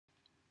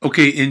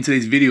Okay, in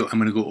today's video, I'm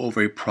going to go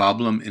over a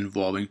problem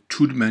involving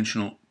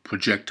two-dimensional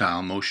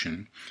projectile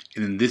motion.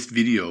 And in this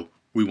video,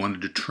 we want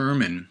to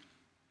determine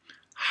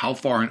how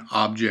far an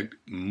object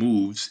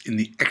moves in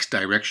the x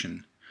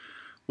direction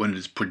when it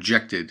is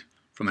projected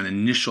from an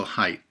initial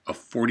height of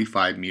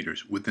 45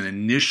 meters with an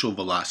initial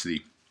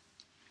velocity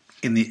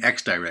in the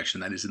x direction,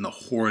 that is in the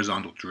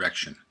horizontal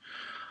direction,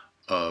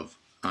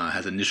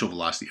 has initial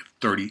velocity of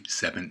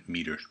 37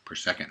 meters per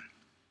second.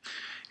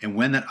 And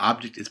when that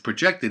object is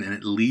projected and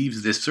it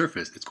leaves this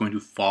surface, it's going to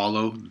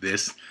follow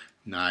this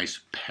nice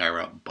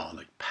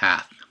parabolic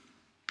path.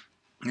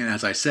 And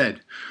as I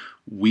said,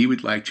 we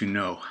would like to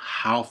know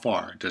how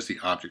far does the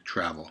object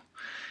travel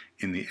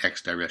in the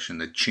x direction,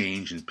 the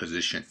change in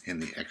position in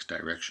the x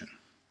direction.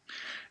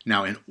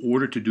 Now, in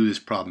order to do this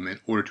problem, in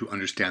order to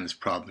understand this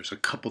problem, there's a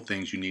couple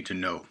things you need to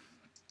know.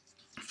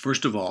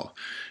 First of all,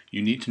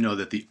 you need to know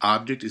that the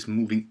object is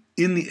moving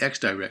in the x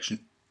direction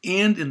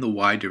and in the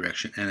y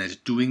direction, and it's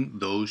doing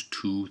those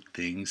two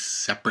things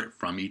separate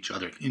from each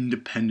other,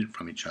 independent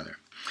from each other.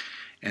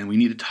 And we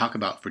need to talk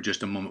about for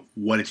just a moment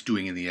what it's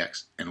doing in the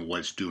x and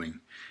what it's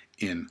doing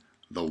in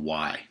the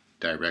y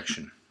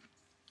direction.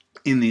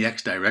 In the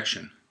x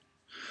direction,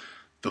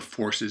 the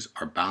forces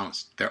are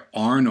balanced. There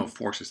are no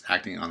forces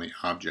acting on the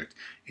object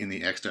in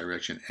the x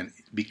direction, and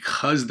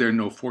because there are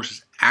no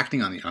forces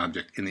acting on the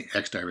object in the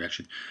x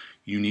direction,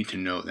 you need to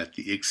know that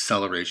the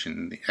acceleration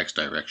in the x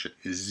direction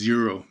is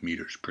 0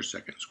 meters per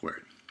second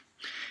squared.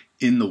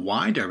 In the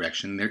y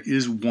direction, there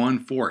is one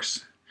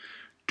force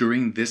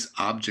during this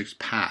object's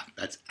path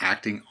that's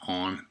acting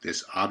on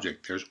this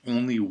object. There's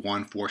only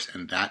one force,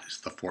 and that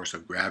is the force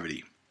of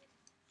gravity.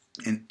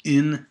 And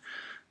in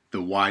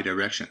the y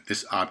direction,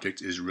 this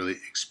object is really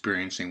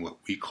experiencing what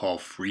we call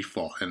free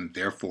fall, and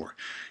therefore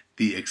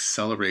the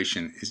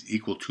acceleration is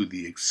equal to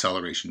the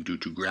acceleration due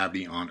to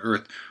gravity on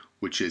Earth,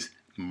 which is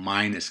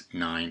minus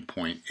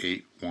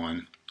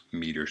 9.81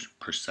 meters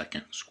per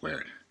second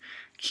squared.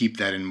 Keep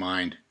that in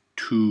mind.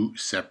 Two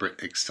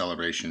separate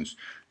accelerations,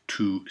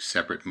 two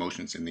separate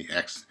motions in the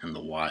x and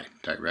the y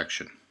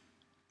direction.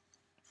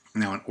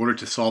 Now, in order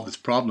to solve this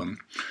problem,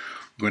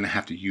 we're going to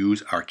have to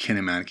use our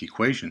kinematic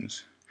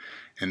equations.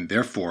 And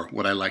therefore,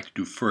 what I like to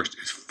do first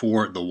is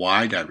for the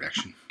y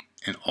direction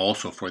and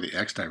also for the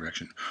x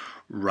direction,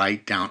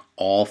 write down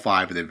all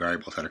 5 of the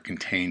variables that are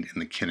contained in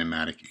the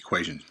kinematic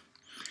equations.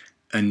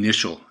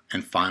 Initial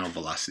and final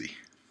velocity,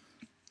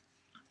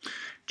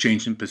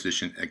 change in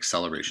position,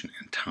 acceleration,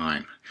 and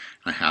time.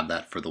 I have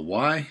that for the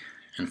y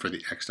and for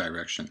the x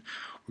direction.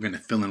 We're going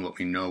to fill in what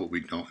we know, what we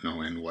don't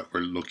know, and what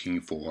we're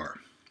looking for.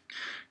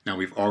 Now,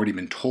 we've already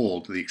been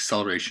told the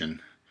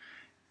acceleration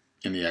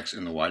in the x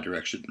and the y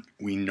direction.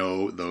 We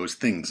know those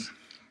things.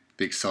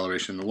 The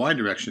acceleration in the y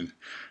direction,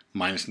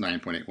 minus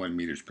 9.81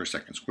 meters per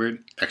second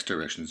squared. X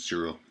direction,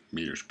 0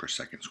 meters per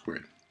second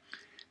squared.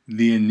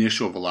 The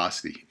initial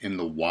velocity in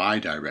the y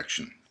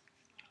direction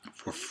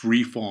for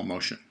free fall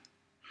motion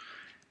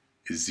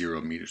is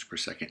 0 meters per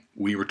second.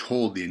 We were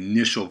told the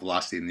initial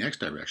velocity in the x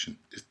direction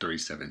is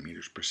 37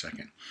 meters per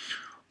second.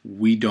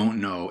 We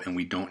don't know and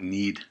we don't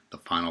need the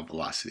final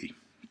velocity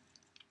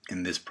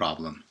in this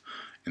problem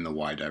in the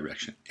y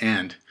direction.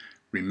 And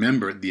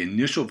remember, the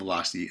initial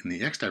velocity in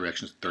the x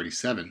direction is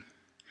 37.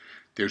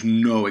 There's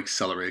no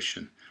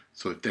acceleration.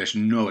 So if there's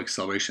no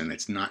acceleration,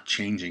 it's not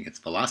changing its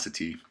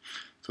velocity.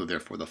 So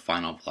therefore, the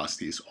final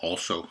velocity is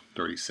also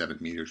 37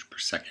 meters per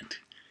second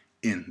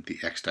in the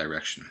x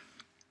direction.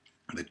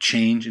 The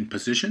change in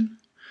position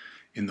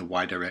in the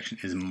y direction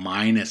is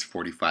minus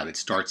 45. It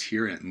starts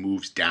here and it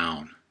moves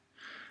down.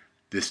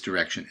 This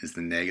direction is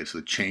the negative, so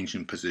the change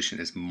in position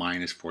is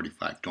minus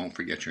 45. Don't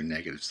forget your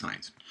negative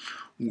signs.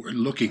 We're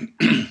looking,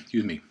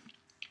 excuse me,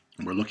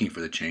 we're looking for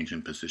the change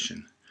in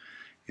position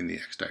in the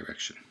x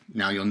direction.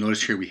 Now you'll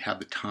notice here we have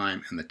the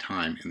time and the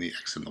time in the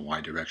x and the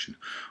y direction.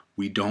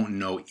 We don't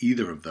know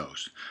either of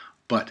those.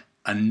 But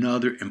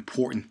another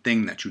important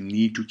thing that you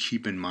need to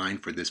keep in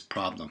mind for this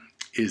problem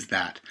is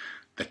that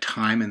the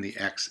time in the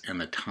x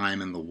and the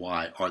time in the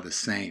y are the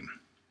same.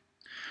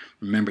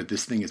 Remember,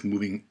 this thing is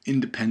moving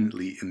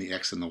independently in the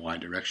x and the y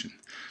direction.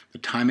 The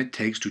time it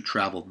takes to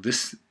travel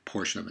this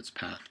portion of its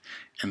path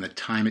and the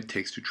time it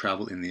takes to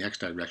travel in the x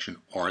direction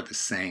are the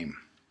same.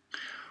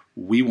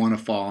 We want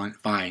to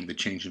find the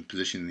change in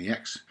position in the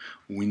x.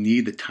 We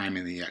need the time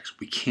in the x.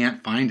 We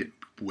can't find it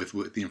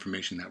with the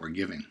information that we're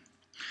giving.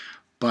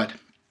 But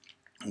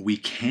we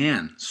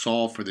can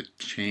solve for the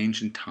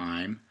change in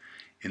time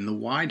in the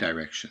y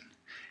direction.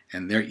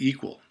 And they're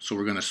equal. So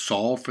we're going to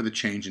solve for the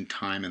change in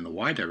time in the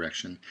y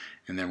direction,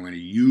 and then we're going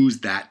to use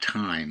that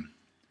time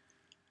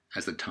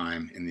as the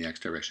time in the x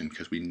direction,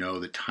 because we know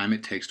the time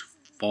it takes to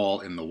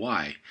fall in the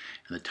y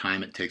and the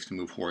time it takes to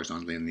move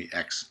horizontally in the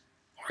x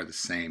are the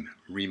same.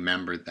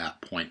 Remember that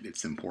point.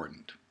 It's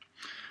important.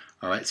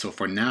 All right, so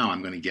for now,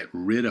 I'm going to get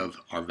rid of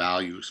our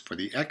values for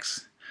the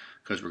x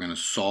because we're going to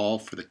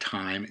solve for the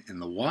time in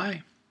the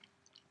y.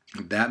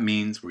 That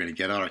means we're going to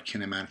get out our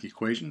kinematic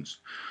equations.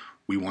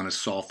 We want to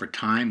solve for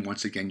time.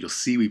 Once again, you'll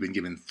see we've been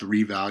given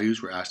 3 values.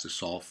 We're asked to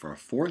solve for a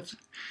 4th.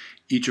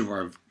 Each of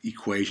our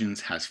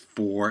equations has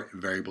 4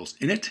 variables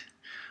in it.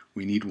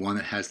 We need one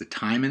that has the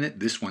time in it.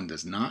 This one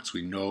does not, so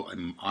we know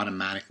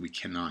automatically we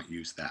cannot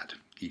use that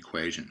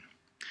equation.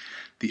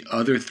 The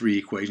other 3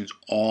 equations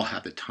all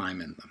have the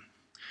time in them.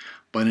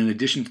 But in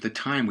addition to the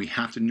time, we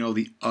have to know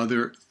the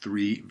other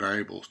 3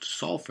 variables to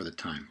solve for the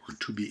time, or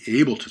to be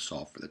able to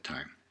solve for the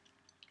time.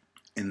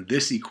 In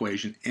this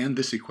equation and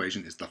this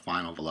equation is the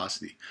final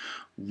velocity.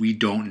 We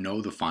don't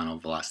know the final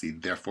velocity,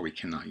 therefore we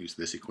cannot use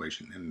this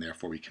equation, and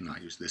therefore we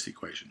cannot use this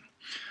equation.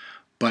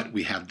 But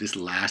we have this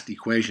last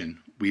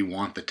equation. We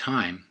want the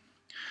time.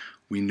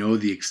 We know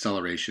the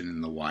acceleration in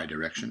the y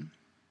direction.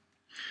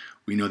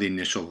 We know the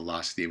initial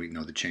velocity, and we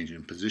know the change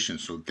in position.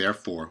 So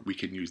therefore, we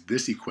can use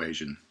this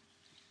equation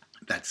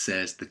that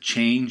says the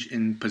change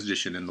in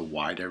position in the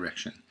y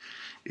direction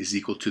is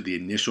equal to the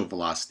initial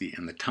velocity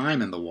and the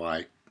time in the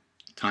y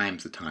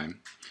times the time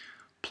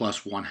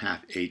plus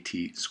 1/2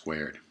 at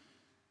squared.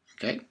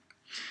 Okay?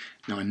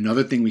 Now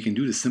another thing we can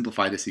do to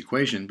simplify this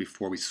equation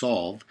before we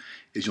solve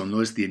is you'll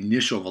notice the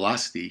initial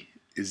velocity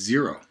is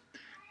 0.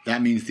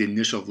 That means the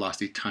initial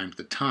velocity times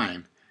the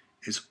time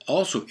is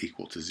also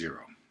equal to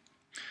 0.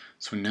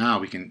 So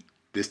now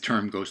this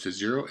term goes to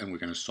 0 and we're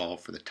going to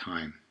solve for the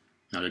time.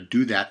 Now to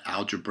do that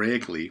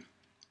algebraically,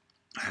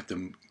 I have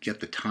to get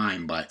the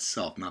time by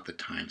itself, not the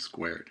time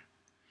squared.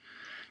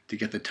 To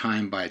get the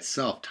time by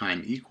itself,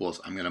 time equals,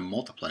 I'm going to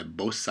multiply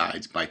both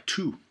sides by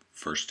 2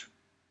 first.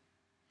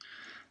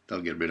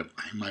 That'll get rid of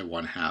my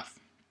 1/2.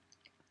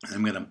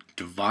 I'm going to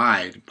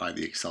divide by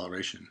the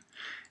acceleration.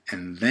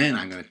 And then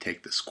I'm going to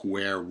take the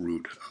square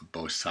root of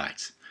both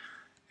sides.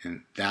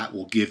 And that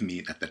will give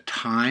me that the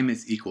time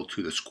is equal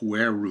to the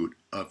square root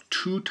of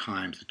 2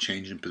 times the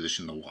change in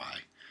position of the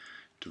y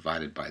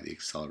divided by the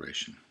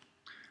acceleration.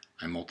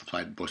 I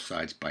multiplied both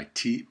sides by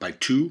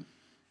 2.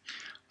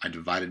 I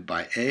divided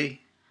by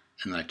a,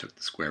 and then I took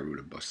the square root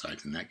of both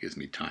sides, and that gives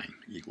me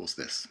time equals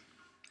this.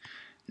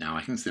 Now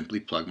I can simply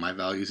plug my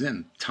values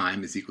in.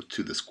 Time is equal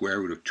to the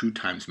square root of 2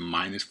 times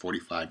minus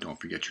 45.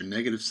 Don't forget your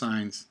negative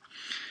signs.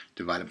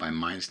 Divided by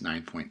minus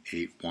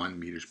 9.81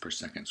 meters per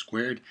second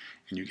squared.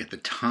 And you get the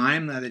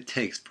time that it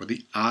takes for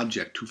the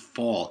object to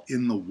fall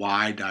in the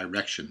y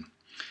direction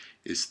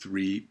is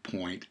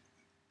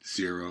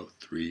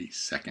 3.03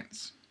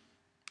 seconds.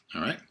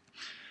 All right?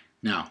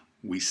 Now,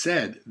 we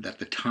said that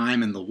the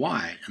time in the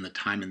y and the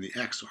time in the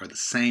x are the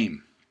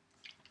same.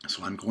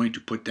 So I'm going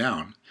to put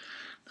down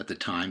that the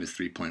time is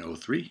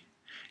 3.03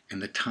 and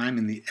the time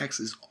in the x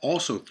is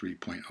also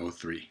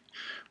 3.03.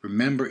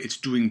 Remember, it's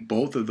doing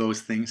both of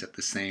those things at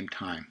the same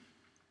time.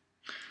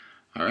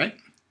 All right,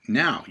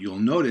 now you'll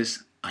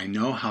notice I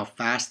know how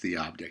fast the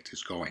object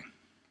is going,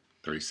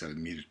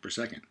 37 meters per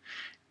second.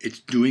 It's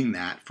doing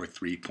that for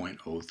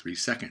 3.03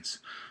 seconds.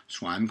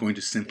 So I'm going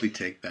to simply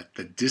take that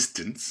the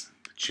distance,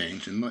 the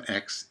change in the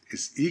x,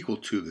 is equal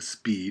to the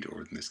speed,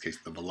 or in this case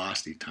the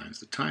velocity, times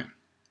the time.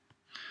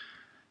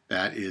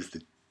 That is,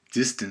 the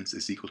distance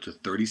is equal to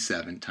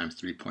 37 times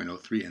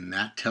 3.03, and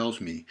that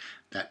tells me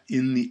that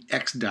in the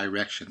x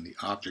direction the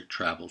object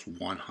travels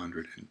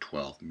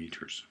 112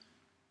 meters.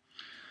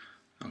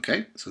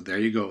 Okay, so there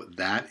you go.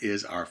 That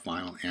is our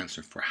final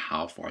answer for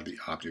how far the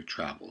object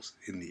travels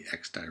in the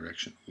x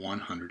direction,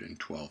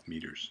 112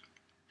 meters.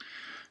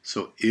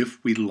 So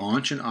if we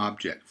launch an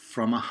object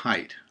from a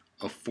height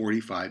of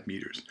 45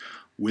 meters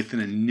with an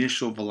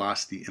initial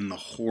velocity in the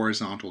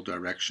horizontal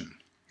direction,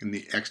 in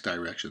the x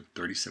direction,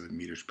 37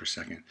 meters per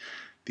second,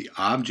 the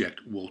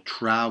object will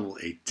travel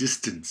a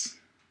distance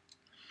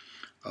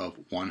of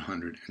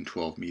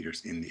 112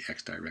 meters in the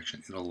x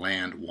direction. It'll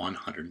land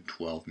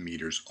 112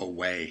 meters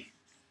away.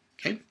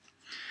 Okay?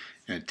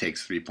 And it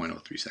takes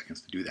 3.03 seconds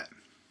to do that.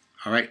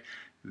 All right,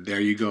 there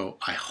you go.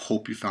 I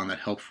hope you found that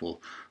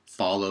helpful.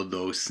 Follow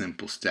those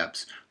simple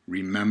steps.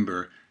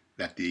 Remember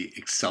that the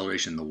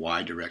acceleration in the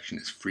y direction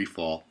is free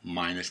fall,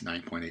 minus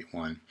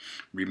 9.81.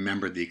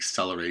 Remember the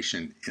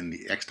acceleration in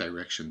the x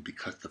direction,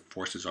 because the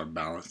forces are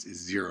balanced, is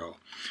 0.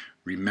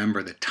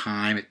 Remember the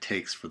time it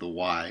takes for the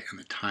y and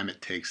the time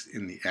it takes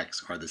in the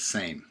x are the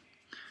same.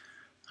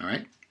 All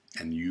right?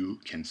 And you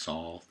can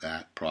solve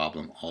that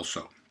problem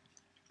also.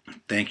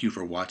 Thank you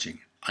for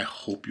watching. I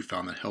hope you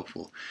found that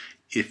helpful.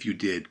 If you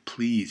did,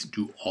 please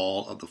do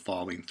all of the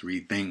following 3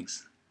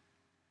 things.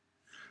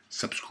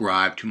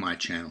 Subscribe to my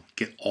channel.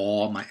 Get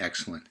all my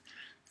excellent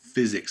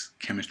physics,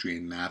 chemistry,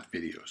 and math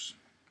videos.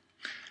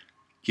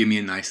 Give me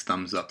a nice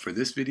thumbs up for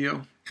this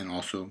video, and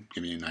also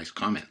give me a nice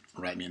comment.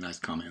 Write me a nice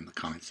comment in the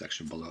comment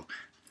section below.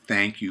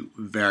 Thank you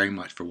very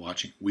much for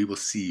watching. We will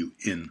see you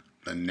in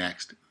the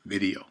next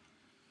video.